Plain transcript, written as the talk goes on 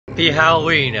Happy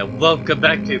Halloween and welcome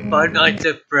back to Five Nights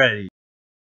at Freddy.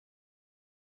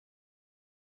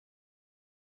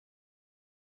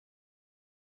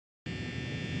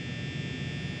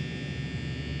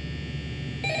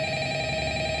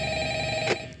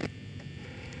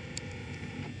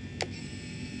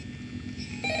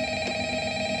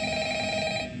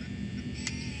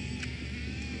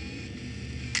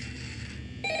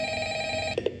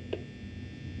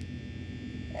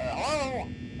 Hello?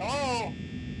 Hello?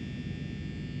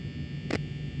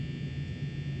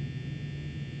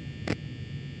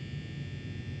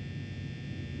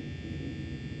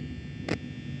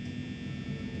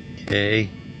 Okay.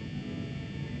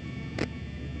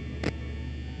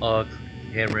 All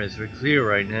cameras are clear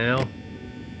right now.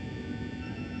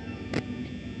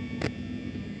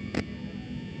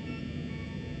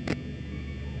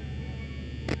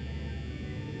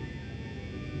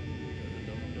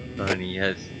 Bunny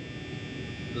has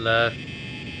left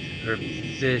her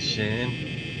position.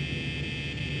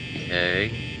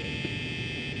 Okay.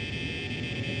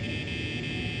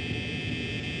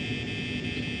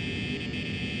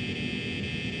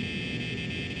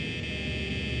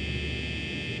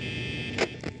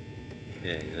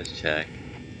 Okay, let's check.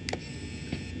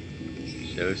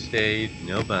 Show stayed,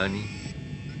 no bunny.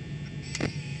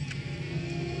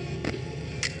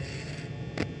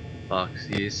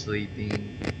 Foxy is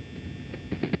sleeping.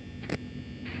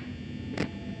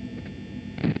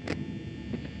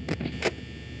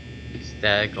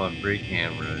 Static on 3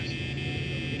 cameras.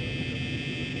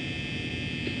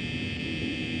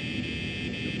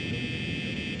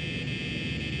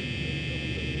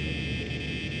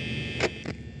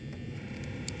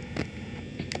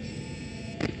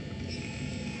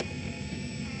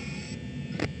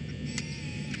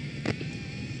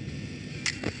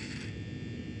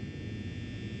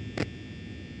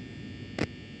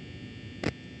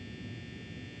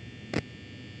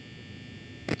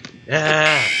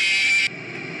 Ah!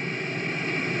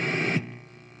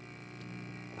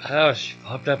 Oh, she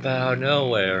popped up out of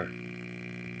nowhere.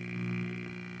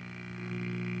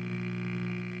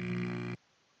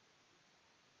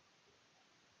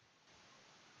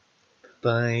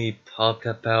 Bunny popped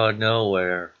up out of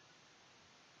nowhere.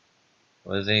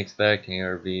 Wasn't expecting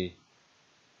her to be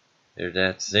there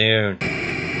that soon.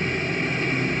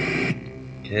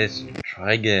 Okay, let's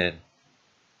try again.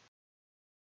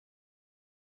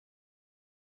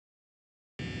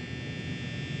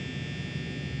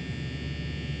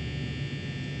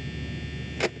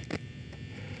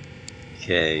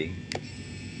 Okay.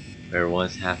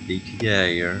 Everyone's happy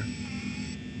together.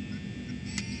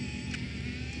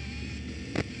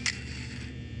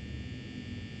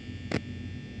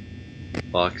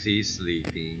 Foxy's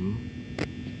sleeping.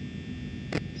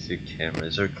 So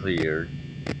cameras are cleared.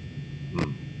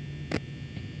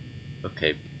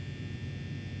 Okay.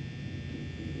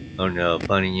 Oh no,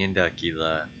 Bunny and Ducky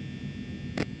left.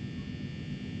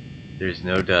 There's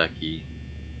no Ducky.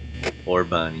 Or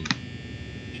Bunny.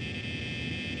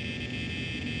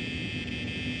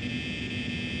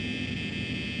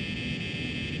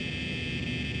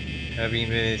 Haven't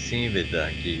even seen the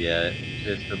Ducky yet.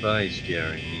 Just the Bunny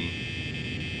scaring me.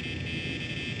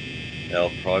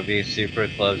 They'll probably be super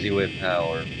clumsy with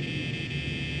power.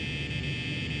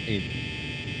 He's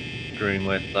scream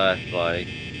with flashlight.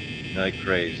 Not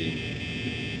crazy.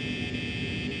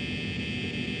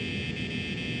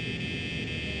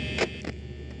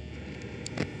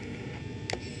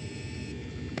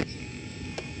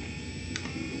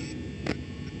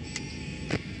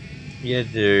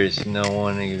 Yet there's no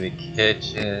one in the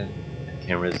kitchen. The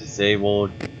camera's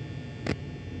disabled.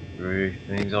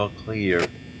 Everything's all clear.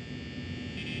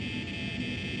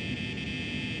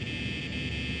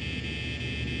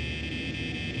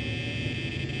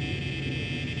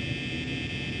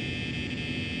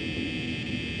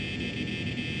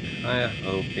 Kinda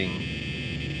hoping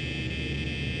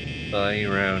by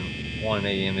around 1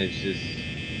 AM it's just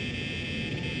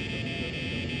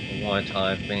a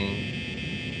one-time thing.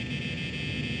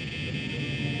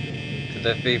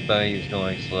 Cause I think Bunny's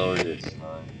going slower this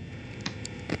time.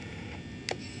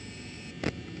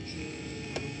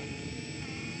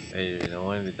 Hey, there's no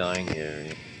one in the dining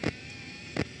area.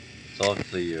 It's all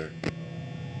clear.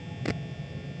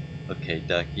 Okay,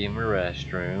 Ducky in the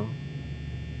restroom.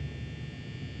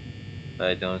 But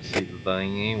I don't see the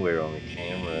Bunny anywhere on the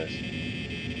cameras.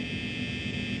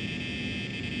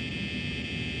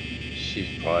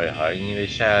 She's probably hiding in the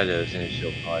shadows and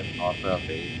she'll probably pop up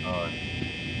any time.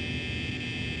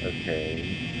 Okay.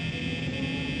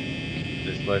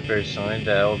 This is my first time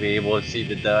that I'll be able to see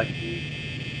the Ducky.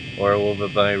 Or will the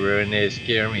Bunny ruin it and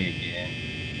scare me again?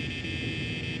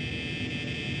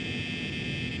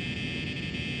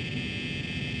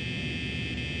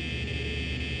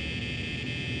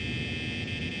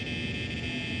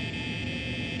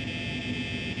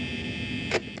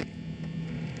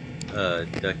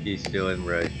 Ducky's still in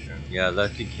restroom. Yeah, I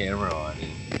left the camera on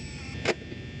him.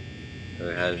 So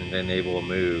it hasn't been able to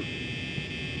move.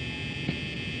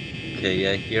 Okay,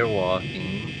 yeah, here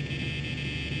walking.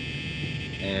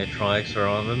 Animatronics are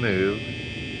on the move.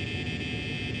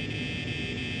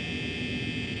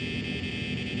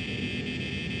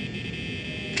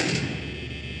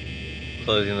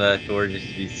 Closing that door just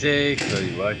to be safe.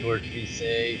 Closing right door to be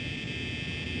safe.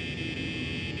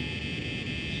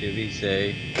 Should be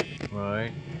safe.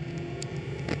 Right.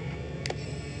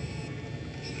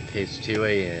 Okay, it's 2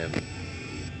 a.m.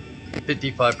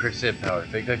 55% power. I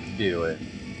think I can do it.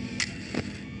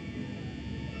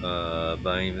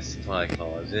 Buying the supply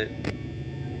closet.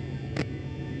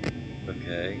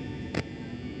 Okay.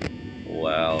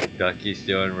 Wow, Ducky's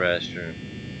still in restroom.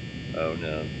 Oh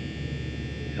no.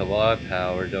 Come on,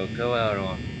 power, don't go out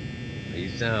on me.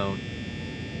 Please don't.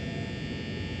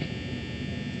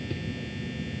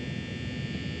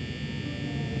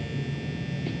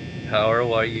 Power,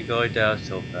 why are you going down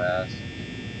so fast?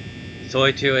 It's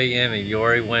only 2 a.m. and you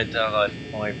already went down like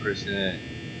 20%.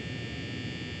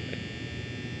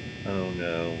 Oh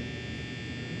no.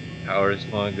 Power's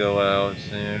gonna go out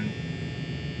soon.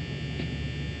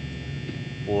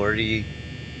 40.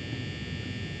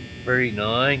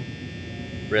 39?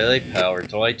 Really, Power?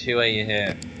 It's only 2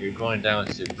 a.m. You're going down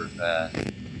super fast.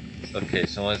 Okay,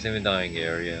 someone's in the dying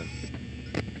area.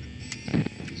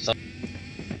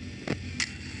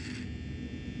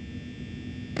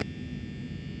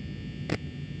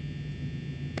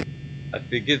 I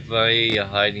think it's funny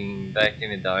hiding back in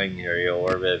the dying area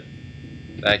or the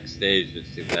backstage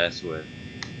just to mess with.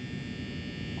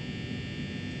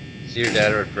 See your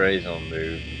dad or Freddy's on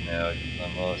move now.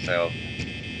 I'm almost out.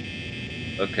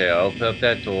 Okay, I'll open up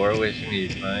that door, which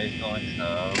means money's going to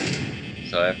come.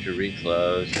 So I have to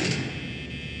reclose.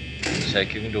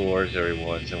 Checking doors every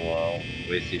once in a while.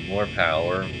 Wasting more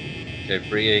power. Okay,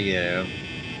 3 a.m.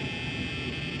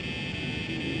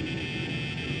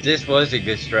 This was a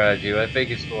good strategy. I think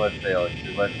it's going to fail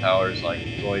because my power's like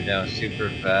going down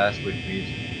super fast, which means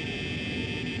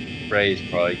Freddy's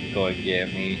probably going to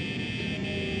get me.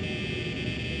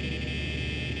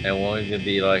 It won't even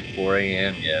be like 4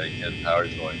 a.m. yet because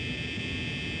power's going.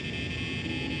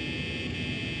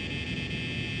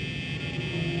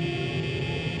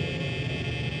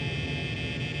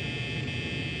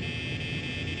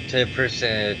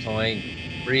 10%, it's only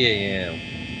 3 a.m.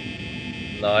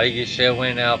 Like, you should have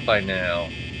went out by now.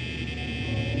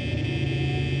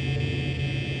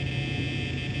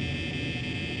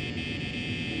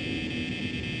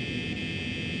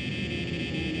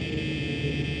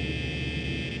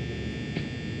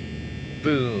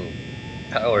 Boom.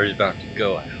 Power is about to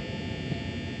go out.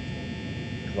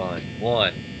 Come on.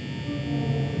 1.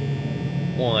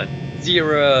 1.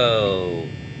 0.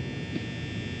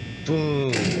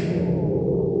 Boom.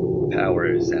 Power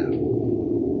is out.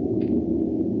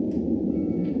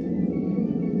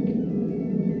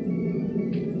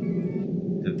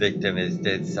 The victim is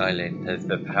dead silent as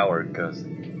the power goes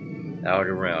out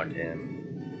around him.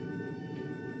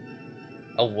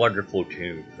 A wonderful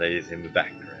tune plays in the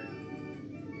background.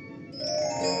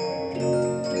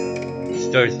 He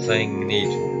starts playing an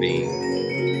angel theme,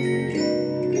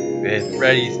 with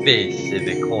Freddy's face in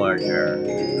the corner,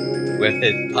 with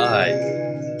his eyes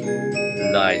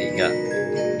lighting up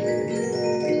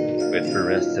with the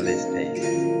rest of his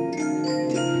face.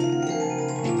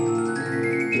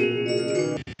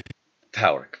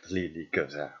 Power completely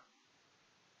goes out.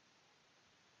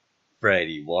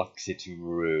 Freddy walks into the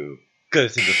room,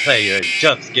 goes to the player and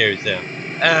jump scares him.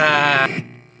 Ah!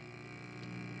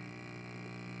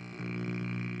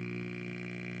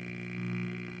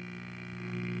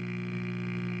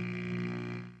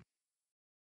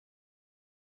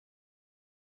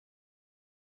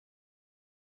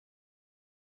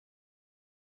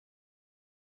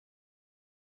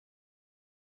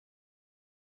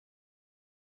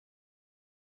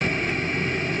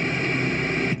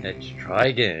 Let's try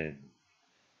again.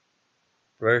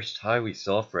 First time we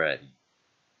saw Freddy.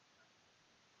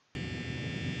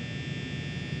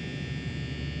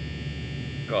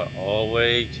 Got all the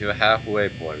way to a halfway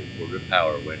point before the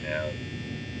power went out.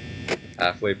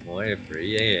 Halfway point at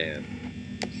 3 a.m.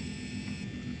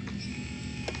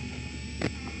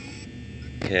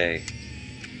 Okay.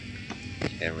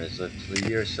 Cameras look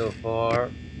clear so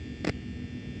far.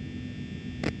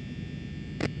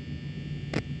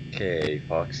 Okay,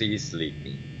 Foxy is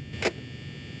sleeping.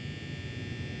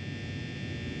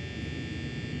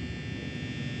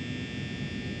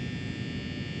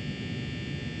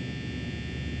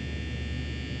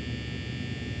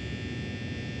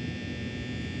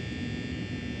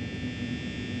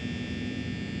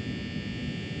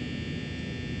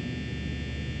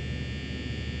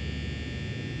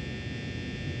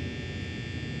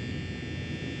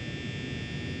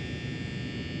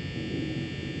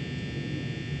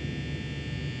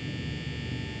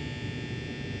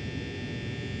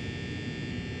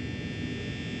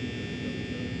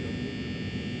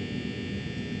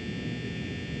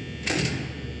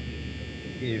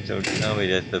 You don't tell me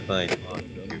that's the bunny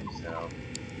talking to himself.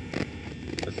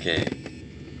 Okay.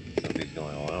 Something's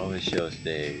going on the show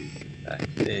stage.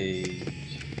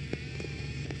 Backstage.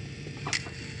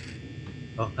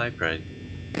 Oh, hi, Freddy.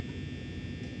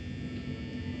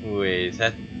 Wait, is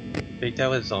that... I think that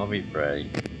was Zombie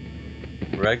Freddy.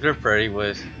 Regular Freddy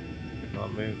was... Oh,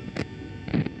 move.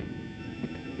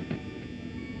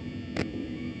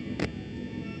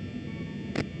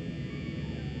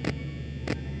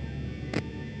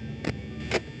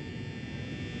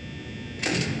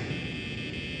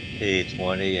 Okay, it's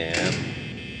 1 AM.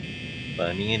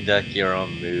 Bunny and Ducky are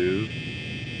on move.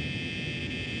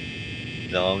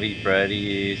 Zombie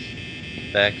Freddy is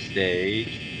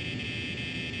backstage.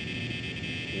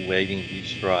 Waiting to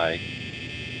strike.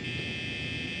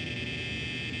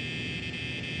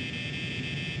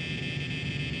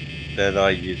 That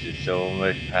eye uses so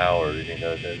much power, even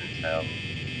though it doesn't have.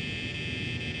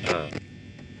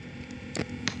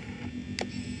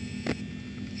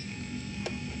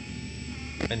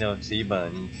 I don't see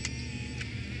Bunny.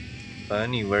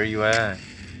 Bunny, where you at?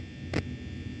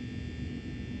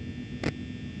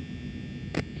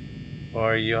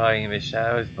 Or are you hiding in the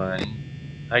shadows, Bunny?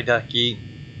 Hi, Ducky.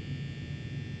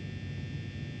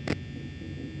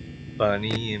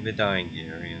 Bunny in the dining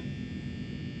area.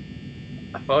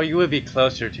 I thought you would be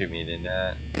closer to me than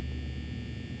that.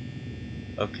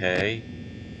 Okay.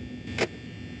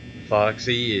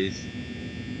 Foxy is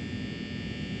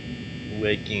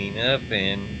waking up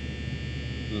and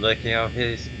looking out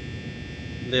his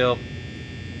little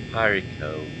pirate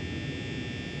coat.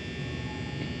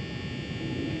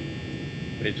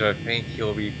 Which I think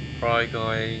he'll be probably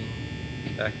going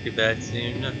back to bed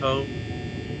soon, I hope.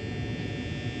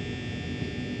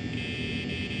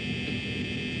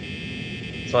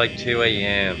 It's like 2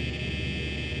 AM.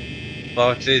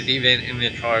 Fox is even in the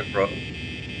truck, bro.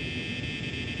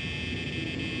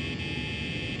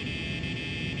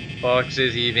 Fox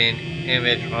is even in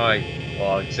the truck.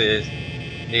 Fox is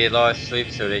need a lot of sleep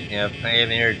so they can have plenty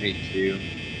of energy to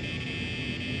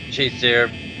chase their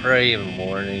prey in the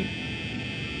morning.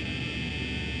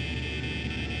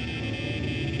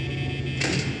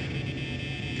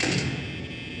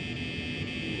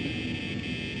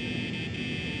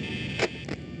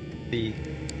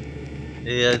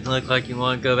 It doesn't look like you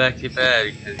want to go back to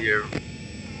bed because you're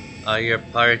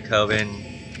pirate cove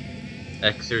and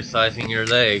exercising your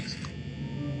legs.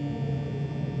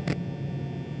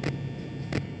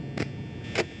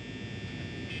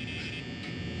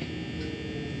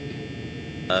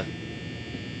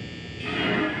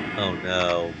 Oh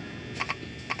no.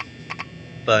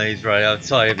 Bunny's right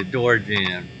outside of the door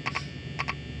jam.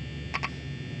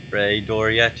 Freddy, door,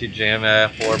 you have to jam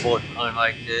at a horrible time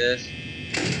like this.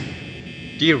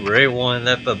 Do you really want to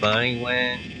let the bunny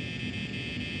win?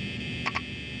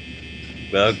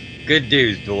 Well, good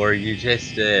news, Dory, you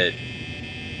just did.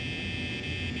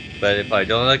 But if I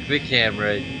don't look at the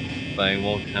camera, the bunny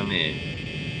won't come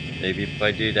in. Maybe if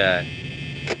I do that.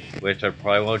 Which I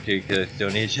probably won't do because I still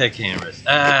need to check cameras.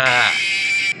 Ah!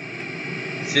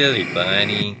 Silly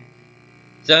bunny.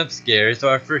 Jump scares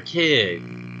are for kids.